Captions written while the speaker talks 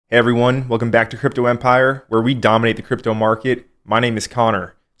Hey everyone, welcome back to Crypto Empire, where we dominate the crypto market. My name is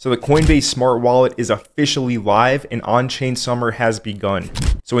Connor. So the Coinbase Smart Wallet is officially live and on-chain summer has begun.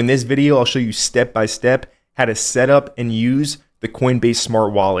 So in this video, I'll show you step by step how to set up and use the Coinbase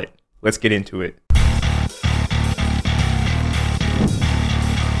Smart Wallet. Let's get into it.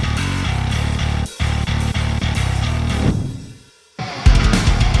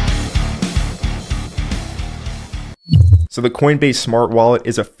 So the Coinbase Smart Wallet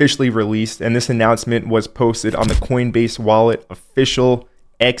is officially released, and this announcement was posted on the Coinbase Wallet official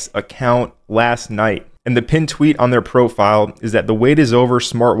X account last night. And the pinned tweet on their profile is that the wait is over,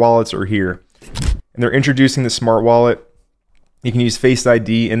 smart wallets are here. And they're introducing the Smart Wallet. You can use Face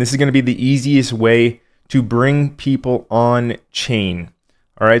ID, and this is going to be the easiest way to bring people on chain.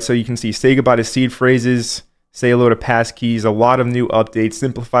 All right, so you can see say goodbye to seed phrases, say hello to passkeys, a lot of new updates,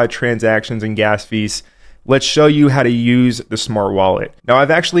 simplified transactions and gas fees. Let's show you how to use the Smart Wallet. Now,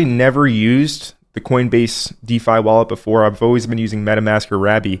 I've actually never used the Coinbase DeFi wallet before. I've always been using MetaMask or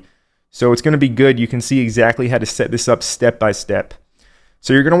Rabby. So it's going to be good. You can see exactly how to set this up step by step.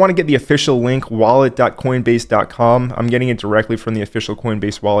 So you're going to want to get the official link, wallet.coinbase.com. I'm getting it directly from the official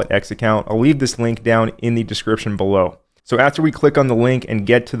Coinbase Wallet X account. I'll leave this link down in the description below. So after we click on the link and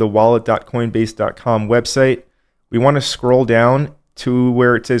get to the wallet.coinbase.com website, we want to scroll down to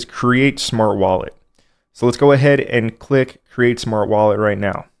where it says Create Smart Wallet. So let's go ahead and click Create Smart Wallet right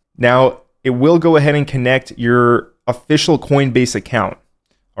now. Now, it will go ahead and connect your official Coinbase account.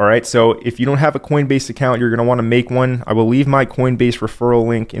 All right, so if you don't have a Coinbase account, you're going to want to make one. I will leave my Coinbase referral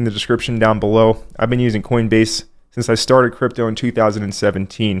link in the description down below. I've been using Coinbase since I started crypto in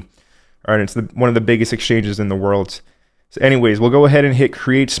 2017. All right, it's one of the biggest exchanges in the world. So anyways, we'll go ahead and hit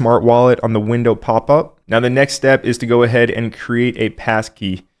Create Smart Wallet on the window pop-up. Now, the next step is to go ahead and create a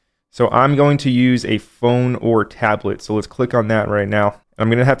passkey. So I'm going to use a phone or tablet. So let's click on that right now. I'm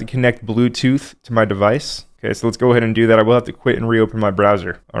going to have to connect Bluetooth to my device. Okay, so let's go ahead and do that. I will have to quit and reopen my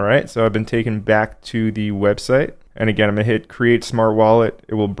browser. All right, so I've been taken back to the website. And again, I'm going to hit Create Smart Wallet.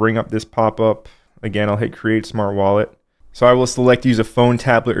 It will bring up this pop-up. Again, I'll hit Create Smart Wallet. So I will select use a phone,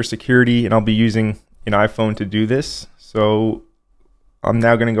 tablet, or security, and I'll be using an iPhone to do this. So I'm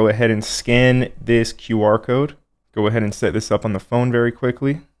now going to go ahead and scan this QR code. Go ahead and set this up on the phone very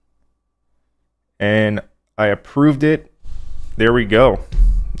quickly. And I approved it. There we go.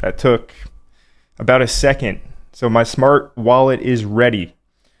 That took about a second. So my smart wallet is ready.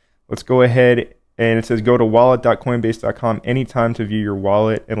 Let's go ahead, and it says go to wallet.coinbase.com anytime to view your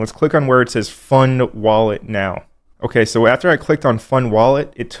wallet. And let's click on where it says Fund Wallet now. Okay, so after I clicked on Fund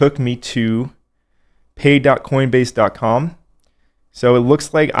Wallet, it took me to pay.coinbase.com. So it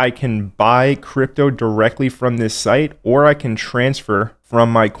looks like I can buy crypto directly from this site, or I can transfer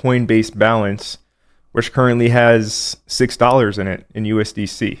from my Coinbase balance, which currently has $6 in it in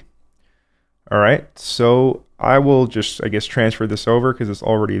USDC. All right, so I will just, I guess, transfer this over because it's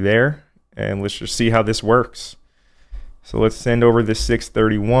already there. And let's just see how this works. So let's send over this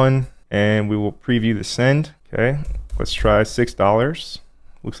 631 and we will preview the send. Okay, let's try $6.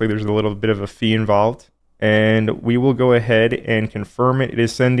 Looks like there's a little bit of a fee involved. And we will go ahead and confirm it. It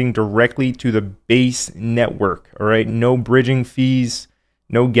is sending directly to the base network. All right, no bridging fees,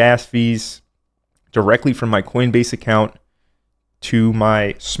 no gas fees. Directly from my Coinbase account to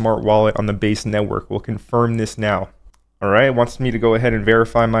my smart wallet on the base network. We'll confirm this now. All right, it wants me to go ahead and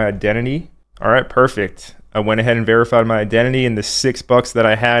verify my identity. All right, perfect. I went ahead and verified my identity, and the $6 that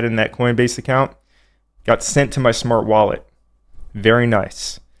I had in that Coinbase account got sent to my smart wallet. Very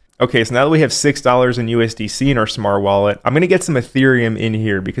nice. Okay, so now that we have $6 in USDC in our smart wallet, I'm going to get some Ethereum in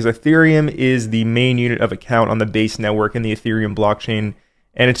here because Ethereum is the main unit of account on the base network in the Ethereum blockchain,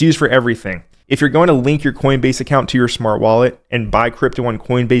 and it's used for everything. If you're going to link your Coinbase account to your smart wallet and buy crypto on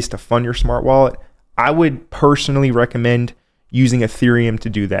Coinbase to fund your smart wallet, I would personally recommend using Ethereum to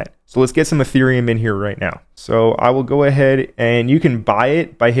do that. So let's get some Ethereum in here right now. So I will go ahead, and you can buy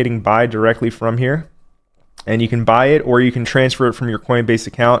it by hitting buy directly from here. And you can buy it, or you can transfer it from your Coinbase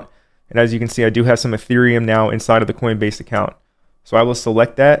account. And as you can see, I do have some Ethereum now inside of the Coinbase account. So I will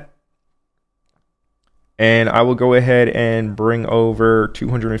select that. And I will go ahead and bring over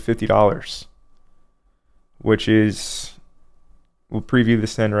 $250. Which is, we'll preview the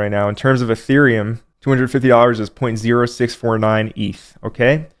send right now. In terms of Ethereum, $250 is 0.0649 ETH,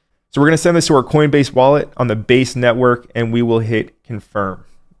 okay? So we're gonna send this to our Coinbase wallet on the base network, and we will hit confirm.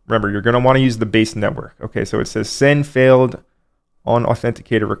 Remember, you're gonna wanna use the base network. Okay, so it says send failed on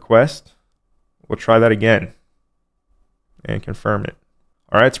authenticated request. We'll try that again and confirm it.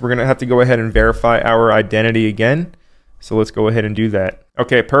 All right, so we're gonna have to go ahead and verify our identity again. So let's go ahead and do that.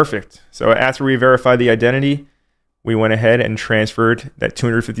 Okay, perfect. So after we verify the identity, we went ahead and transferred that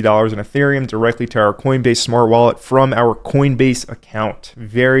 $250 in Ethereum directly to our Coinbase smart wallet from our Coinbase account.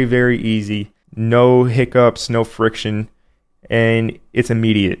 Very, very easy. No hiccups, no friction, and it's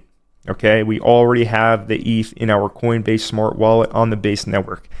immediate. Okay, we already have the ETH in our Coinbase smart wallet on the Base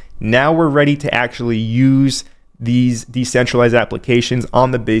network. Now we're ready to actually use these decentralized applications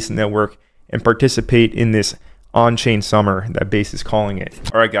on the Base network and participate in this on-chain summer that Base is calling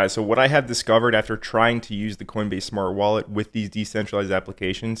it. All right, guys, so what I have discovered after trying to use the Coinbase smart wallet with these decentralized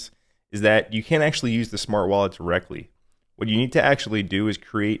applications is that you can't actually use the smart wallet directly. What you need to actually do is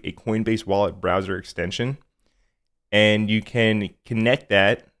create a Coinbase wallet browser extension, and you can connect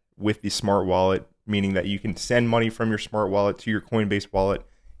that with the smart wallet, meaning that you can send money from your smart wallet to your Coinbase wallet,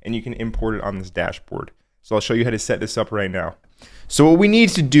 and you can import it on this dashboard. So I'll show you how to set this up right now. So what we need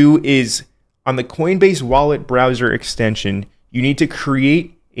to do is, on the Coinbase wallet browser extension, you need to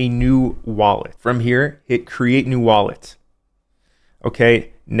create a new wallet. From here, hit create new wallet.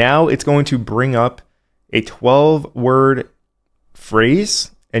 Okay, now it's going to bring up a 12-word phrase,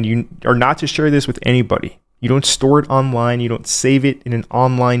 and you are not to share this with anybody. You don't store it online. You don't save it in an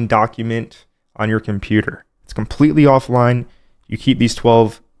online document on your computer. It's completely offline. You keep these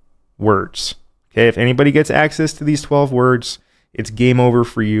 12 words. Okay, if anybody gets access to these 12 words, it's game over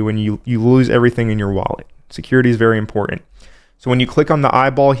for you, and you lose everything in your wallet. Security is very important. So when you click on the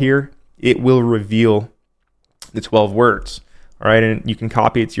eyeball here, it will reveal the 12 words. All right, and you can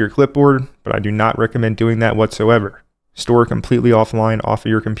copy it to your clipboard, but I do not recommend doing that whatsoever. Store completely offline off of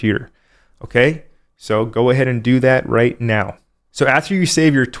your computer. Okay, so go ahead and do that right now. So after you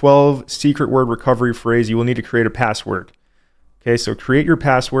save your 12 secret word recovery phrase, you will need to create a password. Okay, so create your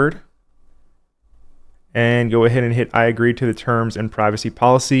password and go ahead and hit I agree to the terms and privacy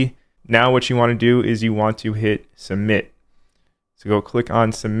policy. Now what you want to do is you want to hit submit. So go click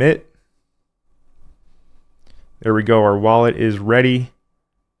on submit. There we go. Our wallet is ready,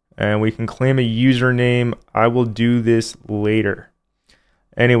 and we can claim a username. I will do this later.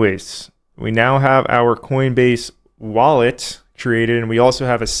 Anyways, we now have our Coinbase wallet created, and we also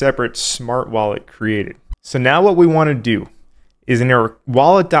have a separate smart wallet created. So now what we want to do is in our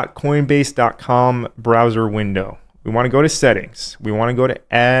wallet.coinbase.com browser window, we want to go to settings. We want to go to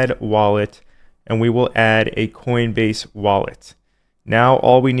add wallet, and we will add a Coinbase wallet. Now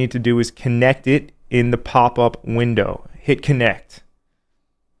all we need to do is connect it in the pop-up window. Hit connect.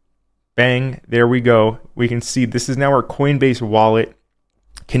 Bang, there we go. We can see this is now our Coinbase wallet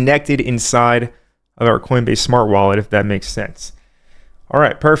connected inside of our Coinbase smart wallet, if that makes sense. All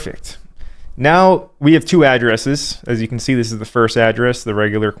right, perfect. Now we have two addresses. As you can see, this is the first address, the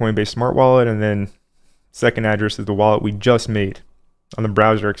regular Coinbase smart wallet, and then second address is the wallet we just made on the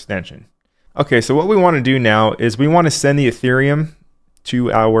browser extension. Okay, so what we want to do now is we want to send the Ethereum to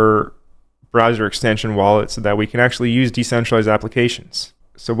our browser extension wallet so that we can actually use decentralized applications.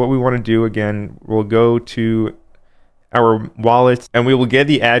 So what we want to do, again, we'll go to our wallet and we will get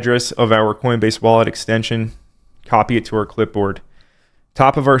the address of our Coinbase wallet extension, copy it to our clipboard.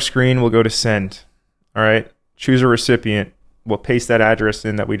 Top of our screen, we'll go to send. All right, choose a recipient. We'll paste that address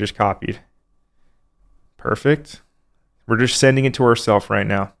in that we just copied. Perfect. We're just sending it to ourselves right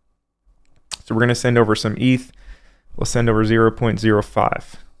now. So we're going to send over some ETH. We'll send over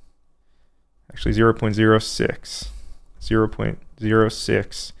 0.05. Actually 0.06.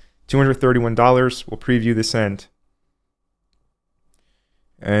 0.06. $231. We'll preview the send.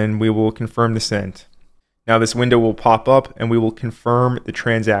 And we will confirm the send. Now this window will pop up and we will confirm the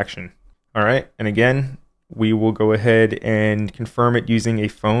transaction. All right, and again, we will go ahead and confirm it using a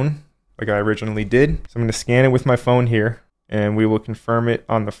phone like I originally did. So I'm going to scan it with my phone here and we will confirm it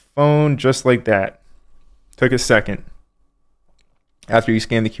on the phone just like that. Took a second. After you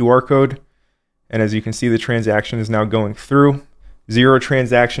scan the QR code, and as you can see, the transaction is now going through. Zero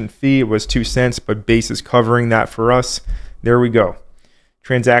transaction fee. It was 2 cents, but Base is covering that for us. There we go.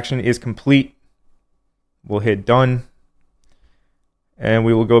 Transaction is complete. We'll hit done. And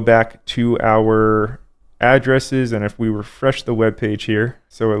we will go back to our addresses. And if we refresh the web page here,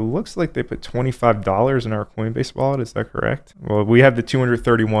 so it looks like they put $25 in our Coinbase wallet. Is that correct? Well, we have the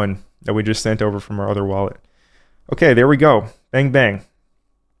 231 that we just sent over from our other wallet. Okay, there we go. Bang, bang.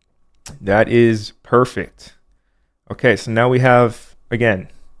 That is perfect. Okay, so now we have, again,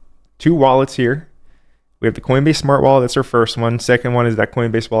 two wallets here. We have the Coinbase Smart Wallet. That's our first one. Second one is that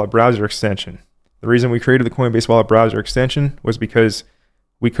Coinbase Wallet browser extension. The reason we created the Coinbase Wallet browser extension was because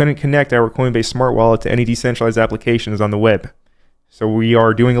we couldn't connect our Coinbase Smart Wallet to any decentralized applications on the web. So we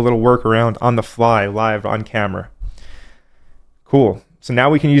are doing a little workaround on the fly, live on camera. Cool. So now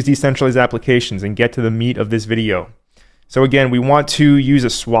we can use decentralized applications and get to the meat of this video. So again, we want to use a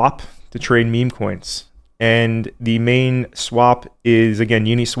swap to trade meme coins. And the main swap is, again,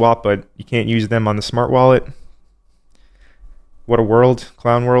 Uniswap, but you can't use them on the smart wallet. What a world,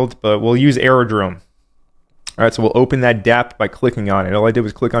 clown world. But we'll use Airdrome. All right, so we'll open that dApp by clicking on it. All I did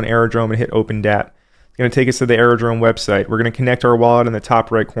was click on Airdrome and hit Open dApp. It's going to take us to the Airdrome website. We're going to connect our wallet in the top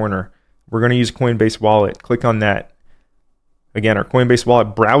right corner. We're going to use Coinbase Wallet. Click on that. Again, our Coinbase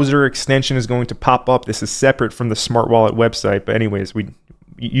Wallet browser extension is going to pop up. This is separate from the smart wallet website. But anyways,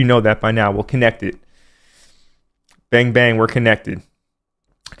 you know that by now. We'll connect it. Bang, bang, we're connected.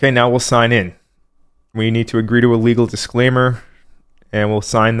 Okay, now we'll sign in. We need to agree to a legal disclaimer, and we'll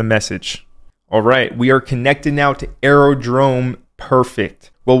sign the message. All right, we are connected now to Airdrome.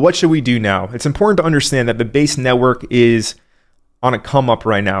 Perfect. Well, what should we do now? It's important to understand that the Base network is on a come up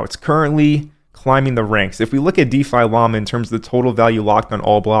right now. It's currently climbing the ranks. If we look at DeFi Llama in terms of the total value locked on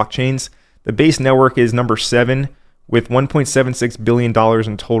all blockchains, the Base network is number 7 with $1.76 billion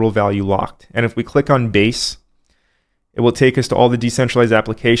in total value locked. And if we click on Base, it will take us to all the decentralized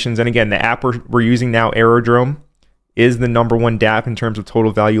applications. And again, the app we're using now, Airdrome, is the #1 dApp in terms of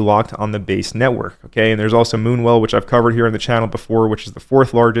total value locked on the Base network. Okay, and there's also Moonwell, which I've covered here on the channel before, which is the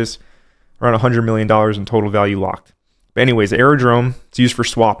 4th largest, around $100 million in total value locked. But anyways, Airdrome, it's used for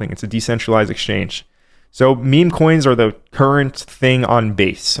swapping. It's a decentralized exchange. So meme coins are the current thing on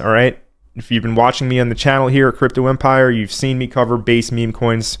Base, all right? If you've been watching me on the channel here at Crypto Empire, you've seen me cover Base meme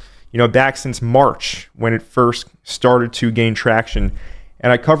coins, you know, back since March when it first started to gain traction.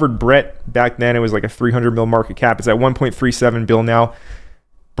 And I covered Brett back then. It was like a 300 mil market cap. It's at 1.37 bill now.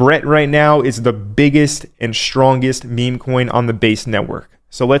 Brett right now is the biggest and strongest meme coin on the Base network.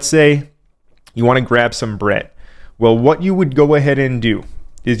 So let's say you want to grab some Brett. Well, what you would go ahead and do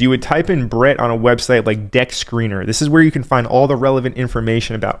is you would type in Brett on a website like Dex Screener. This is where you can find all the relevant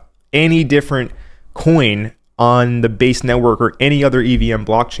information about any different coin on the Base network or any other EVM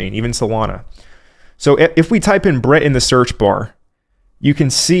blockchain, even Solana. So if we type in Brett in the search bar, you can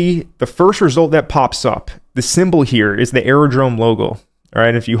see the first result that pops up. The symbol here is the Airdrome logo. All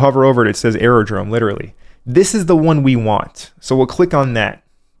right, if you hover over it, it says Airdrome, literally. This is the one we want. So we'll click on that.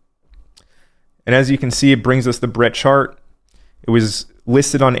 And as you can see, it brings us the Brett chart. It was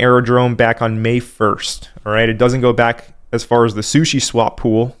listed on Airdrome back on May 1st. All right, it doesn't go back as far as the Sushi Swap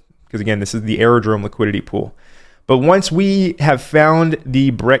pool, because again, this is the Airdrome liquidity pool. But once we have found the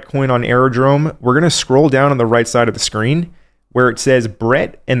Brett coin on Airdrome, we're going to scroll down on the right side of the screen where it says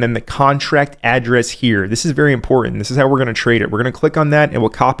Brett and then the contract address here. This is very important. This is how we're going to trade it. We're going to click on that and we'll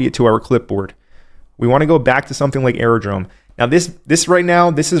copy it to our clipboard. We want to go back to something like Airdrome. Now this right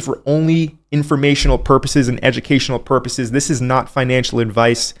now, this is for only informational purposes and educational purposes. This is not financial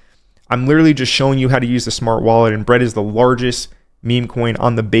advice. I'm literally just showing you how to use the smart wallet, and Brett is the largest meme coin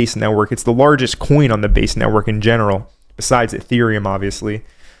on the Base network. It's the largest coin on the Base network in general, besides Ethereum, obviously.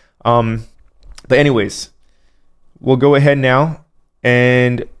 But anyways, we'll go ahead now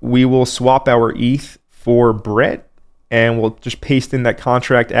and we will swap our ETH for Brett, and we'll just paste in that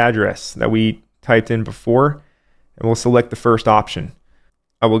contract address that we typed in before, and we'll select the first option.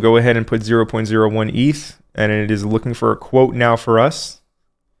 I will go ahead and put 0.01 ETH, and it is looking for a quote now for us.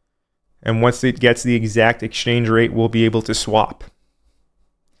 And once it gets the exact exchange rate, we'll be able to swap.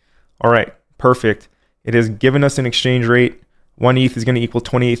 All right, perfect. It has given us an exchange rate. 1 ETH is going to equal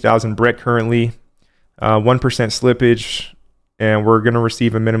 28,000 Brett currently. 1% slippage, and we're going to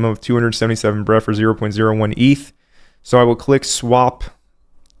receive a minimum of 277 Brett for 0.01 ETH. So I will click swap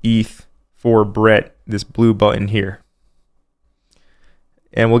ETH for Brett, this blue button here.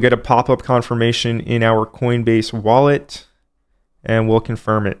 And we'll get a pop-up confirmation in our Coinbase wallet, and we'll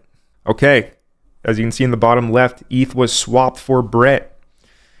confirm it. Okay, as you can see in the bottom left, ETH was swapped for Brett.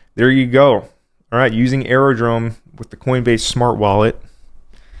 There you go. All right, using Airdrome with the Coinbase smart wallet.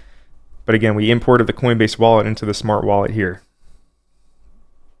 But again, we imported the Coinbase wallet into the smart wallet here.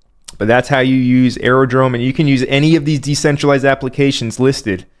 But that's how you use Airdrome, and you can use any of these decentralized applications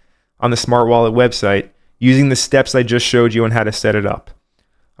listed on the smart wallet website using the steps I just showed you on how to set it up.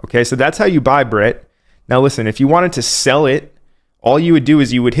 Okay, so that's how you buy Brett. Now listen, if you wanted to sell it, all you would do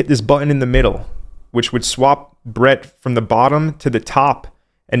is you would hit this button in the middle, which would swap Brett from the bottom to the top.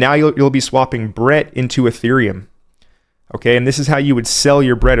 And now you'll be swapping Brett into Ethereum. Okay, and this is how you would sell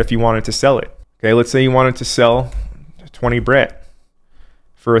your Brett if you wanted to sell it. Okay, let's say you wanted to sell 20 Brett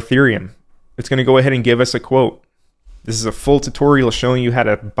for Ethereum. It's going to go ahead and give us a quote. This is a full tutorial showing you how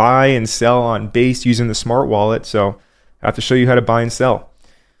to buy and sell on Base using the smart wallet. So I have to show you how to buy and sell.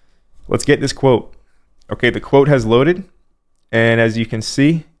 Let's get this quote. Okay, the quote has loaded. And as you can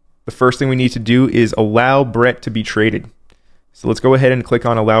see, the first thing we need to do is allow Brett to be traded. So let's go ahead and click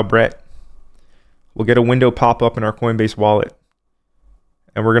on allow Brett. We'll get a window pop up in our Coinbase wallet.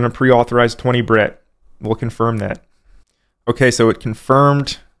 And we're going to pre-authorize 20 Brett. we'll confirm that. Okay, so it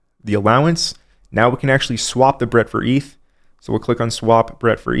confirmed the allowance. Now we can actually swap the BRET for ETH. So we'll click on swap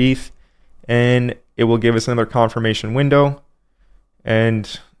BRET for ETH, and it will give us another confirmation window,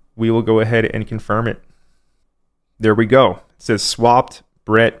 and we will go ahead and confirm it. There we go. It says swapped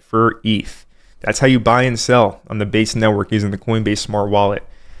BRET for ETH. That's how you buy and sell on the Base network using the Coinbase Smart Wallet.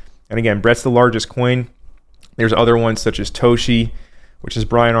 And again, BRET's the largest coin. There's other ones such as Toshi, which is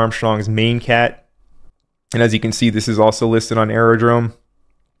Brian Armstrong's main cat. And as you can see, this is also listed on Airdrome.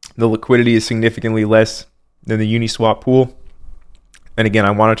 The liquidity is significantly less than the Uniswap pool. And again,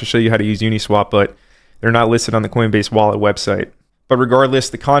 I wanted to show you how to use Uniswap, but they're not listed on the Coinbase Wallet website. But regardless,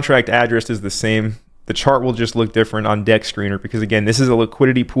 the contract address is the same. The chart will just look different on Deck Screener because again, this is a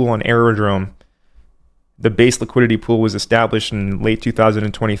liquidity pool on Airdrome. The Base liquidity pool was established in late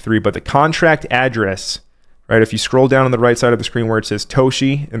 2023, but the contract address, right? If you scroll down on the right side of the screen where it says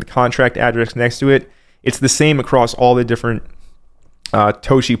Toshi and the contract address next to it, it's the same across all the different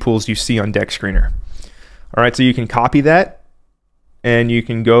Toshi pools you see on Deck Screener. All right, so you can copy that and you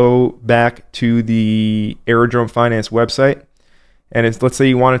can go back to the Airdrome Finance website. And let's say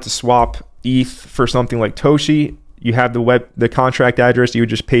you wanted to swap ETH for something like Toshi. You have the contract address, you would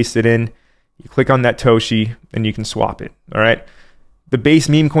just paste it in. You click on that Toshi and you can swap it. All right. The Base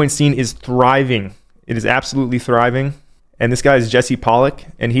meme coin scene is thriving. It is absolutely thriving. And this guy is Jesse Pollock,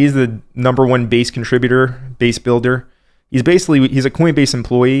 and he's the #1 Base contributor, Base builder. He's a Coinbase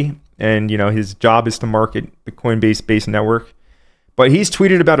employee, and you know his job is to market the Coinbase Base network. But he's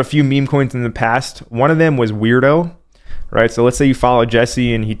tweeted about a few meme coins in the past. One of them was Weirdo, right? So let's say you follow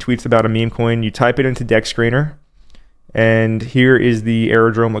Jesse and he tweets about a meme coin. You type it into Deck Screener, and here is the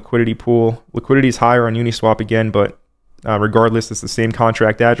Airdrome liquidity pool. Liquidity is higher on Uniswap again, but regardless, it's the same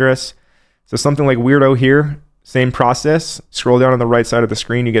contract address. So something like Weirdo here, same process. Scroll down on the right side of the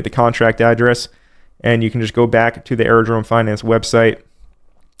screen, you get the contract address, and you can just go back to the Airdrome Finance website,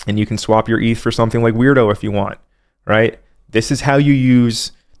 and you can swap your ETH for something like Weirdo if you want, right? This is how you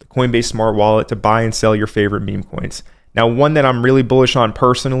use the Coinbase Smart Wallet to buy and sell your favorite meme coins. Now, one that I'm really bullish on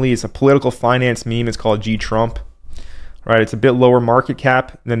personally is a political finance meme. It's called G Trump. Right, it's a bit lower market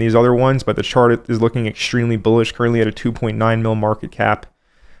cap than these other ones, but the chart is looking extremely bullish, currently at a 2.9 mil market cap.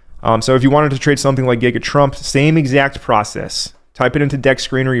 So if you wanted to trade something like Giga Trump, same exact process. Type it into Deck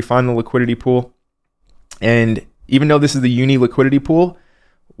Screener, you find the liquidity pool. And even though this is the Uni liquidity pool,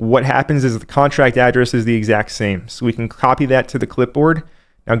 what happens is the contract address is the exact same. So we can copy that to the clipboard.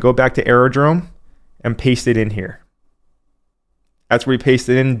 Now go back to Airdrome and paste it in here. That's where we paste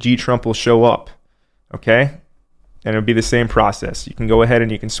it in, G Trump will show up, okay? And it'll be the same process. You can go ahead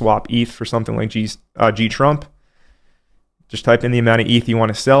and you can swap ETH for something like G Trump. Just type in the amount of ETH you want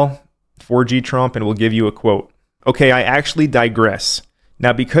to sell for G Trump and it will give you a quote. Okay, I actually digress.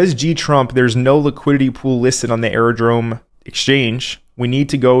 Now, because G Trump, there's no liquidity pool listed on the Airdrome exchange, we need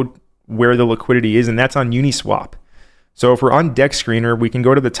to go where the liquidity is, and that's on Uniswap. So if we're on Deck Screener, we can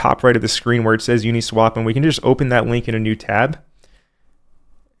go to the top right of the screen where it says Uniswap, and we can just open that link in a new tab.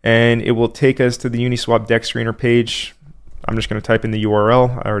 And it will take us to the Uniswap Deck Screener page. I'm just going to type in the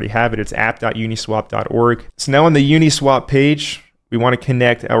URL. I already have it. It's app.uniswap.org. So now on the Uniswap page, we want to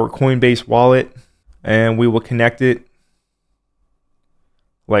connect our Coinbase wallet, and we will connect it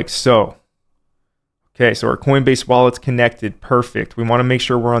like so. Okay, so our Coinbase wallet's connected. Perfect. We want to make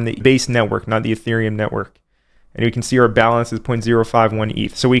sure we're on the Base network, not the Ethereum network. And you can see our balance is 0.051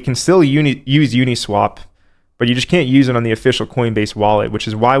 ETH. So we can still use Uniswap, but you just can't use it on the official Coinbase wallet, which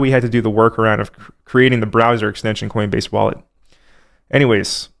is why we had to do the workaround of creating the browser extension Coinbase wallet.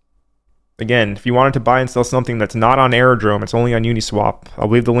 Anyways, again, if you wanted to buy and sell something that's not on Airdrome, it's only on Uniswap. I'll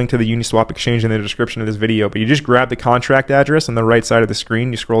leave the link to the Uniswap exchange in the description of this video, but you just grab the contract address on the right side of the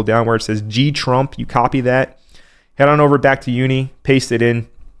screen. You scroll down where it says G Trump, you copy that, head on over back to Uni, paste it in,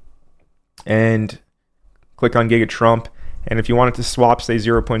 and click on Giga Trump. And if you wanted to swap, say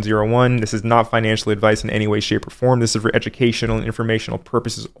 0.01, this is not financial advice in any way, shape, or form. This is for educational and informational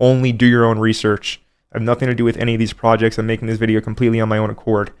purposes only. Do your own research. I have nothing to do with any of these projects. I'm making this video completely on my own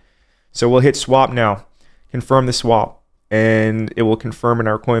accord. So we'll hit swap now, confirm the swap, and it will confirm in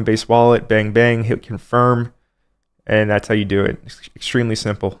our Coinbase wallet. Bang, bang, hit confirm, and that's how you do it. It's extremely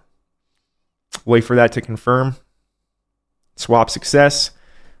simple. Wait for that to confirm. Swap success.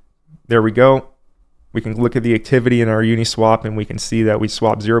 There we go. We can look at the activity in our Uniswap, and we can see that we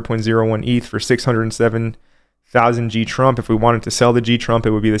swapped 0.01 ETH for 607,000 G Trump. If we wanted to sell the G Trump,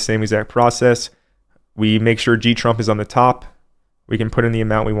 it would be the same exact process. We make sure G Trump is on the top. We can put in the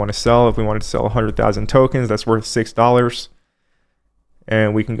amount we want to sell. If we wanted to sell 100,000 tokens, that's worth $6.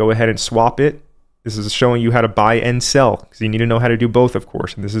 And we can go ahead and swap it. This is showing you how to buy and sell, because you need to know how to do both, of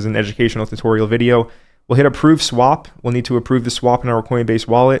course. And this is an educational tutorial video. We'll hit approve swap. We'll need to approve the swap in our Coinbase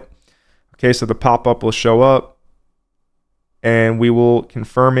wallet. Okay, so the pop-up will show up and we will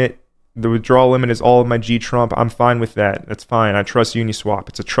confirm it. The withdrawal limit is all of my G-Trump. I'm fine with that. That's fine. I trust Uniswap.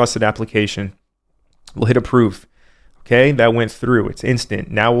 It's a trusted application. We'll hit approve. Okay, that went through. It's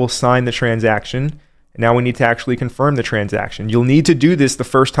instant. Now we'll sign the transaction. Now we need to actually confirm the transaction. You'll need to do this the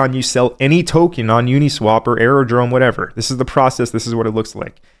first time you sell any token on Uniswap or Airdrop, whatever. This is the process. This is what it looks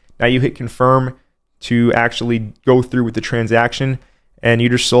like. Now you hit confirm to actually go through with the transaction, and you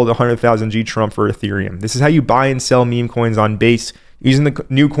just sold 100,000 G-Trump for Ethereum. This is how you buy and sell meme coins on Base using the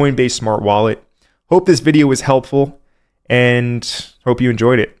new Coinbase Smart Wallet. Hope this video was helpful and hope you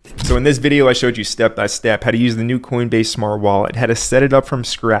enjoyed it. So in this video, I showed you step by step how to use the new Coinbase Smart Wallet, how to set it up from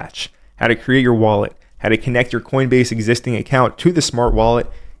scratch, how to create your wallet, how to connect your Coinbase existing account to the Smart Wallet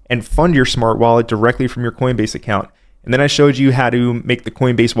and fund your Smart Wallet directly from your Coinbase account. And then I showed you how to make the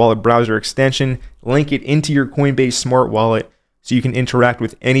Coinbase Wallet browser extension, link it into your Coinbase Smart Wallet so you can interact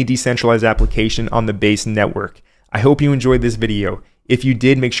with any decentralized application on the Base network. I hope you enjoyed this video. If you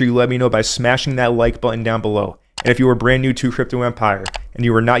did, make sure you let me know by smashing that like button down below. And if you are brand new to Crypto Empire and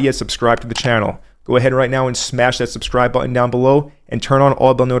you are not yet subscribed to the channel, go ahead right now and smash that subscribe button down below and turn on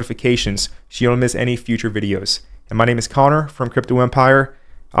all bell notifications so you don't miss any future videos. And my name is Connor from Crypto Empire.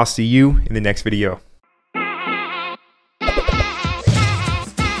 I'll see you in the next video.